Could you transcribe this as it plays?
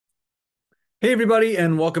Hey, everybody,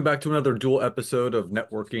 and welcome back to another dual episode of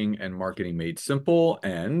Networking and Marketing Made Simple.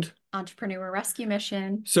 And Entrepreneur Rescue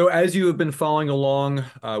Mission. so, as you have been following along,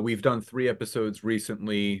 we've done 3 episodes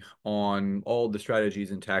recently on all the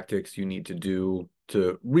strategies and tactics you need to do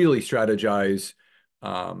to really strategize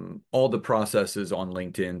all the processes on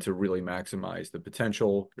LinkedIn to really maximize the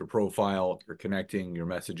potential, your profile, your connecting, your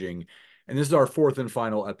messaging. And this is our fourth and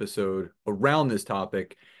final episode around this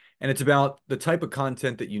topic. And it's about the type of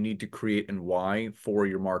content that you need to create and why for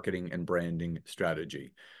your marketing and branding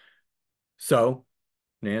strategy. So,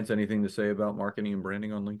 Nance, anything to say about marketing and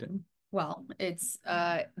branding on LinkedIn? Well, it's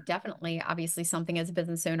definitely obviously something as a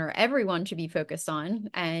business owner everyone should be focused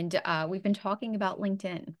on. And we've been talking about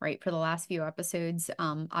LinkedIn, right, for the last few episodes,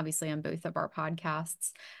 obviously on both of our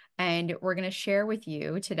podcasts. And we're going to share with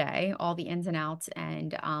you today all the ins and outs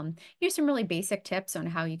and some really basic tips on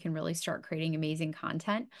how you can really start creating amazing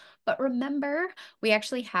content. But remember, we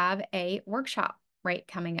actually have a workshop, right,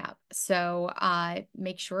 coming up. So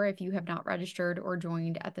make sure if you have not registered or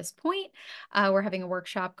joined at this point, we're having a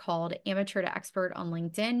workshop called Amateur to Expert on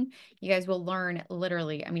LinkedIn. You guys will learn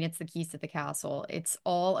literally, I mean, it's the keys to the castle. It's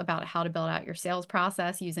all about how to build out your sales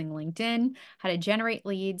process using LinkedIn, how to generate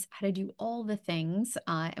leads, how to do all the things.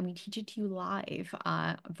 And we teach it to you live,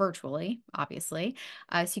 virtually, obviously.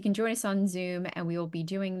 So you can join us on Zoom, and we will be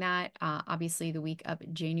doing that obviously the week of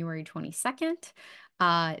January 22nd.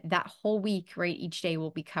 That whole week, right, each day we'll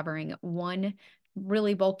be covering one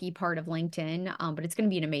really bulky part of LinkedIn, but it's going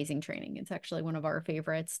to be an amazing training. It's actually one of our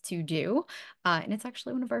favorites to do, and it's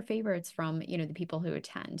actually one of our favorites from the people who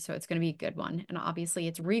attend. So it's going to be a good one, and obviously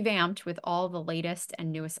it's revamped with all the latest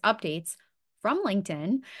and newest updates from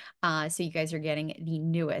LinkedIn. So you guys are getting the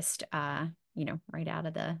newest, right out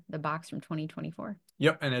of the box from 2024.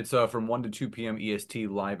 Yep, and it's from 1 to 2 p.m. EST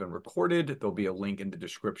live and recorded. There'll be a link in the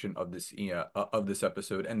description of this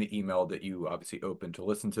episode and the email that you obviously open to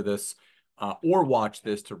listen to this or watch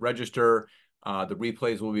this to register. The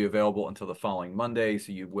replays will be available until the following Monday,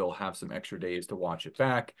 so you will have some extra days to watch it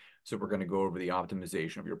back. So we're going to go over the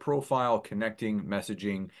optimization of your profile, connecting,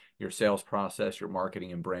 messaging, your sales process, your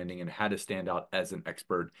marketing and branding, and how to stand out as an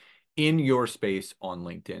expert in your space on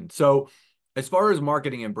LinkedIn. So as far as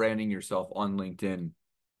marketing and branding yourself on LinkedIn,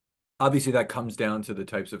 obviously that comes down to the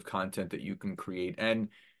types of content that you can create. And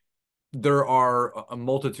there are a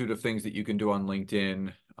multitude of things that you can do on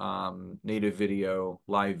LinkedIn, native video,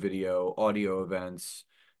 live video, audio events,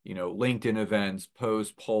 LinkedIn events,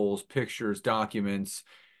 posts, polls, pictures, documents.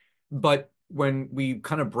 But when we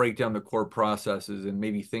kind of break down the core processes and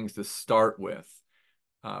maybe things to start with,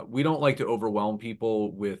 we don't like to overwhelm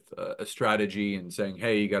people with a strategy and saying,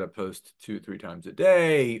 hey, you got to post 2, 3 times a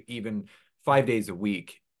day, even 5 days a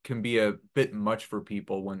week can be a bit much for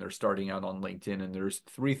people when they're starting out on LinkedIn. And there's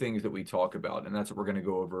 3 things that we talk about, and that's what we're going to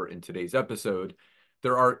go over in today's episode.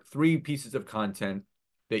 There are 3 pieces of content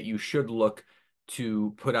that you should look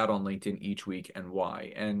to put out on LinkedIn each week and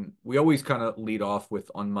why. And we always kind of lead off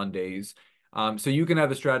with on Mondays. So you can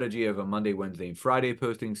have a strategy of a Monday, Wednesday, and Friday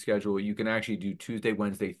posting schedule. You can actually do Tuesday,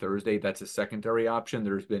 Wednesday, Thursday. That's a secondary option.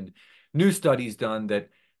 There's been new studies done that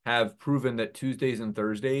have proven that Tuesdays and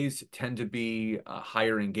Thursdays tend to be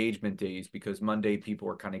higher engagement days because Monday people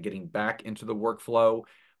are kind of getting back into the workflow,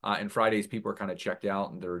 and Fridays people are kind of checked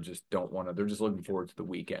out and they're just looking forward to the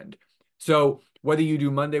weekend. So whether you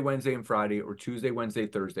do Monday, Wednesday, and Friday, or Tuesday, Wednesday,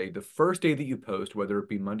 Thursday, the first day that you post, whether it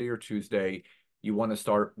be Monday or Tuesday, you want to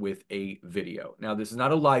start with a video. Now, this is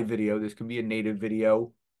not a live video. This can be a native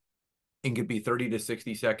video. It could be 30 to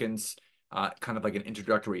 60 seconds, kind of like an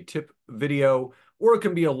introductory tip video, or it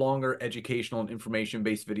can be a longer educational and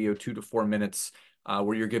information-based video, 2 to 4 minutes,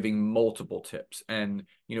 where you're giving multiple tips. And,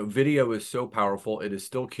 video is so powerful. It is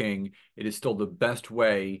still king. It is still the best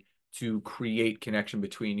way to create connection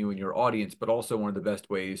between you and your audience, but also one of the best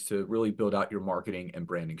ways to really build out your marketing and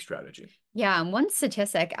branding strategy. Yeah, and one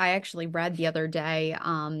statistic I actually read the other day,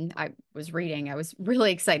 I was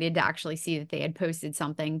really excited to actually see that they had posted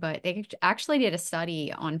something, but they actually did a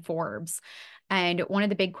study on Forbes. And one of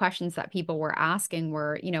the big questions that people were asking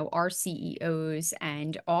were, are CEOs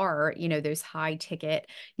and are, those high ticket,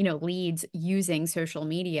 leads using social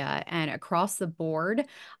media? And across the board,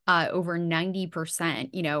 over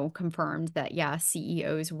 90%, confirmed that, yeah,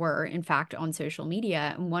 CEOs were in fact on social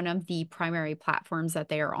media. And one of the primary platforms that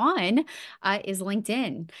they are on is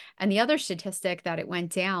LinkedIn. And the other statistic that it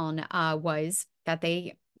went down was that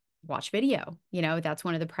they watch video. That's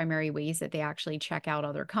one of the primary ways that they actually check out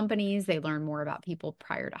other companies. They learn more about people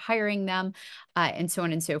prior to hiring them, and so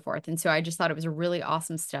on and so forth. And so I just thought it was a really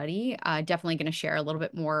awesome study. Definitely going to share a little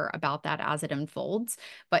bit more about that as it unfolds.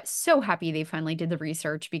 But so happy they finally did the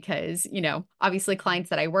research because, obviously clients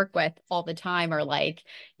that I work with all the time are like,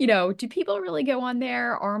 do people really go on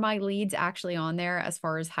there? Are my leads actually on there as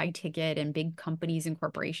far as high ticket and big companies and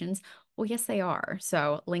corporations? Well, yes, they are.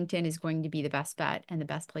 So LinkedIn is going to be the best bet and the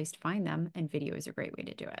best place to find them. And video is a great way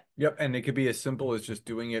to do it. Yep, and it could be as simple as just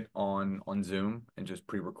doing it on Zoom and just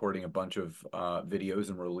pre-recording a bunch of videos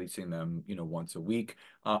and releasing them, once a week,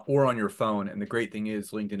 or on your phone. And the great thing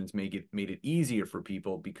is LinkedIn has made it easier for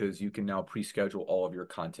people because you can now pre-schedule all of your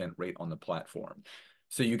content right on the platform.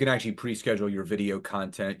 So you can actually pre-schedule your video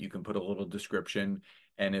content. You can put a little description.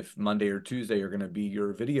 And if Monday or Tuesday are going to be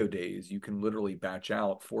your video days, you can literally batch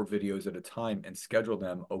out 4 videos at a time and schedule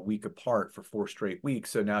them a week apart for 4 straight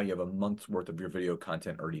weeks. So now you have a month's worth of your video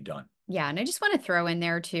content already done. Yeah, and I just want to throw in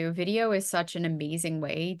there too, video is such an amazing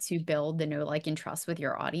way to build the know, like, and trust with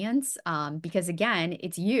your audience. Because again,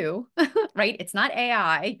 it's you, right? It's not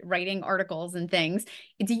AI writing articles and things.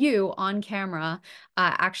 It's you on camera,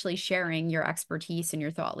 actually sharing your expertise and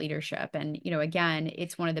your thought leadership. And, again,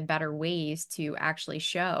 it's one of the better ways to actually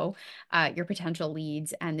show your potential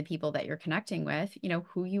leads and the people that you're connecting with,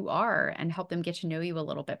 who you are and help them get to know you a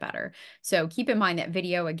little bit better. So keep in mind that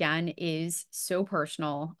video, again, is so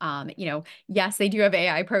personal. Yes, they do have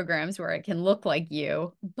AI programs where it can look like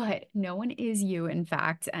you, but no one is you, in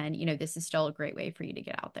fact. And, this is still a great way for you to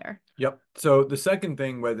get out there. Yep. So the second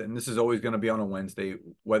thing, and this is always going to be on a Wednesday,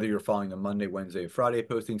 whether you're following the Monday, Wednesday, Friday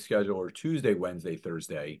posting schedule or Tuesday, Wednesday,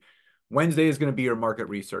 Thursday, Wednesday is going to be your market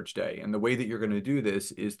research day. And the way that you're going to do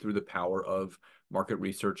this is through the power of market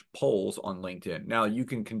research polls on LinkedIn. Now, you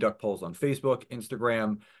can conduct polls on Facebook,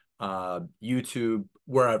 Instagram, YouTube,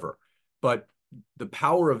 wherever. But the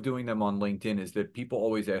power of doing them on LinkedIn is that people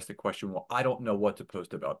always ask the question, well, I don't know what to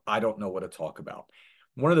post about. I don't know what to talk about.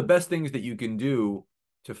 One of the best things that you can do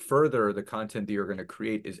to further the content that you're going to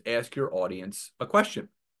create is ask your audience a question,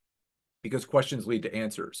 because questions lead to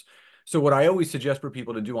answers. So what I always suggest for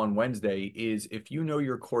people to do on Wednesday is, if you know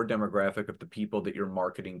your core demographic of the people that you're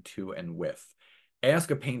marketing to and with, ask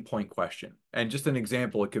a pain point question. And just an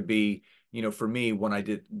example, it could be, for me, when I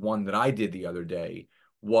did one that I did the other day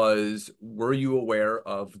was, were you aware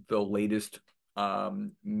of the latest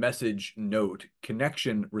message note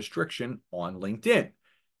connection restriction on LinkedIn?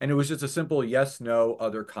 And it was just a simple yes, no,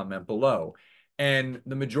 other comment below. And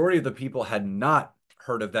the majority of the people had not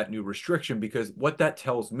heard of that new restriction, because what that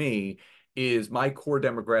tells me is my core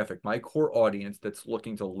demographic, my core audience that's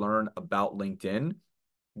looking to learn about LinkedIn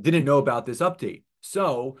didn't know about this update.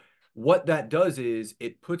 So what that does is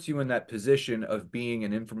it puts you in that position of being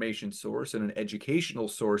an information source and an educational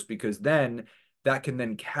source, because then that can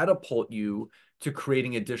then catapult you to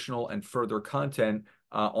creating additional and further content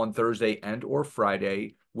on Thursday and or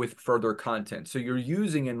Friday with further content. So you're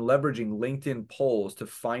using and leveraging LinkedIn polls to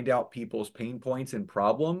find out people's pain points and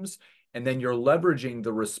problems. And then you're leveraging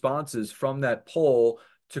the responses from that poll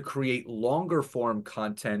to create longer form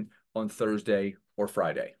content on Thursday or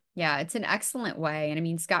Friday. Yeah, it's an excellent way. And I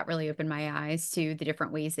mean, Scott really opened my eyes to the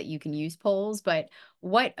different ways that you can use polls, but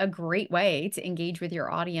what a great way to engage with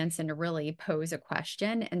your audience and to really pose a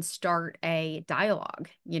question and start a dialogue.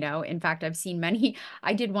 In fact, I've seen many,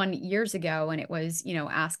 I did one years ago and it was,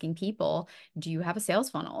 asking people, do you have a sales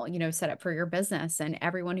funnel, set up for your business? And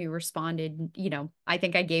everyone who responded, I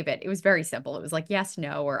think I gave it was very simple. It was like, yes,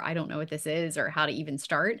 no, or I don't know what this is, or how to even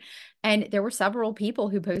start. And there were several people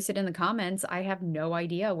who posted in the comments, I have no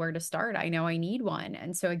idea where to start. I know I need one.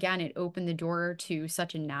 And so again, it opened the door to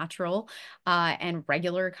such a natural and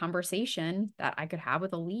regular conversation that I could have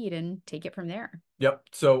with a lead and take it from there. Yep.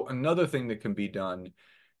 So another thing that can be done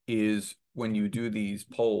is, when you do these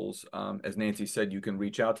polls, as Nancy said, you can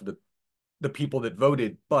reach out to the people that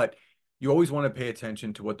voted, but you always want to pay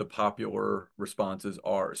attention to what the popular responses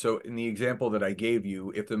are. So in the example that I gave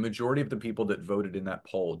you, if the majority of the people that voted in that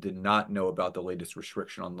poll did not know about the latest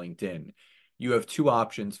restriction on LinkedIn, you have 2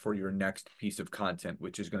 options for your next piece of content,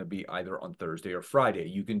 which is going to be either on Thursday or Friday.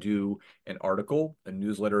 You can do an article, a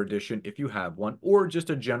newsletter edition if you have one, or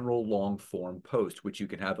just a general long form post, which you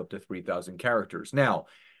can have up to 3,000 characters. Now,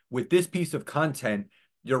 with this piece of content,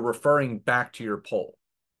 you're referring back to your poll.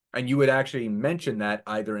 And you would actually mention that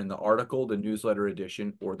either in the article, the newsletter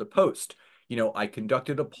edition, or the post. I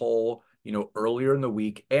conducted a poll, earlier in the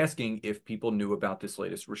week asking if people knew about this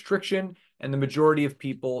latest restriction, and the majority of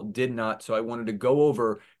people did not. So I wanted to go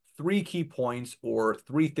over 3 key points, or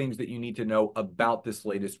 3 things that you need to know about this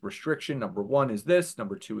latest restriction. Number 1 is this,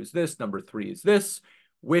 number 2 is this, number 3 is this.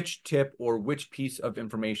 which tip or which piece of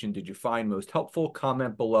information did you find most helpful?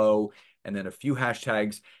 Comment below, and then a few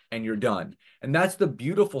hashtags, and you're done. And that's the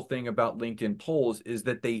beautiful thing about LinkedIn polls, is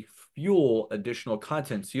that they fuel additional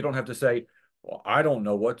content. So you don't have to say, well, I don't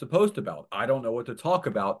know what to post about. I don't know what to talk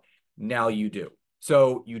about. Now you do.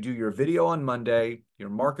 So you do your video on Monday, your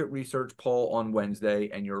market research poll on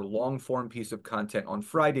Wednesday, and your long form piece of content on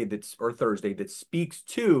Friday or Thursday that speaks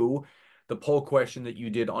to the poll question that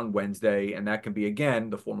you did on Wednesday. And that can be,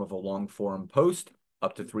 again, the form of a long form post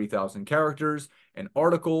up to 3,000 characters, an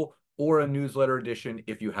article, or a newsletter edition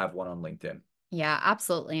if you have one on LinkedIn. Yeah,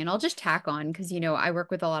 absolutely. And I'll just tack on because, I work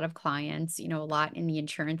with a lot of clients, a lot in the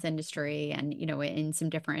insurance industry and, in some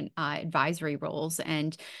different advisory roles.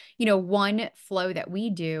 And, one flow that we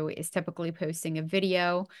do is typically posting a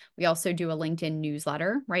video. We also do a LinkedIn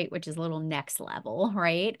newsletter, right, which is a little next level,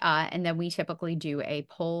 right? And then we typically do a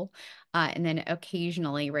poll. And then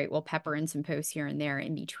occasionally, right, we'll pepper in some posts here and there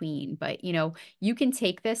in between. But, you can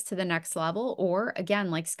take this to the next level, or again,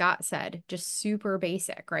 like Scott said, just super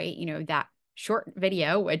basic, right? That short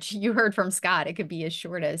video, which you heard from Scott, it could be as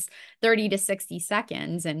short as 30 to 60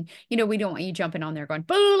 seconds. And, we don't want you jumping on there going,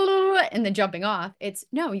 and then jumping off. It's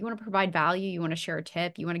no, you want to provide value. You want to share a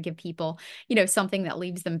tip. You want to give people, something that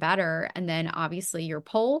leaves them better. And then obviously your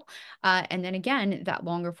poll. And then again, that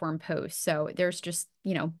longer form post. So there's just,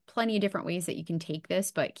 plenty of different ways that you can take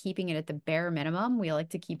this, but keeping it at the bare minimum. We like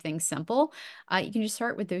to keep things simple. You can just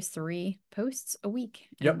start with those 3 posts a week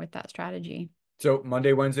and with that strategy. So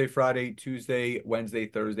Monday, Wednesday, Friday, Tuesday, Wednesday,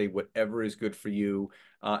 Thursday, whatever is good for you.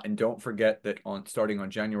 And don't forget that starting on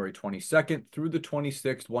January 22nd through the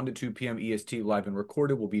 26th, 1 to 2 p.m. EST, live and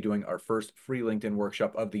recorded, we'll be doing our first free LinkedIn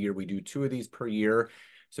workshop of the year. We do 2 of these per year.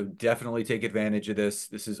 So definitely take advantage of this.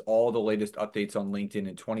 This is all the latest updates on LinkedIn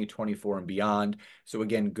in 2024 and beyond. So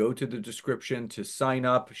again, go to the description to sign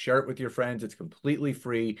up, share it with your friends. It's completely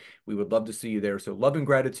free. We would love to see you there. So love and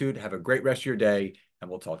gratitude. Have a great rest of your day, and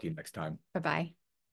we'll talk to you next time. Bye-bye.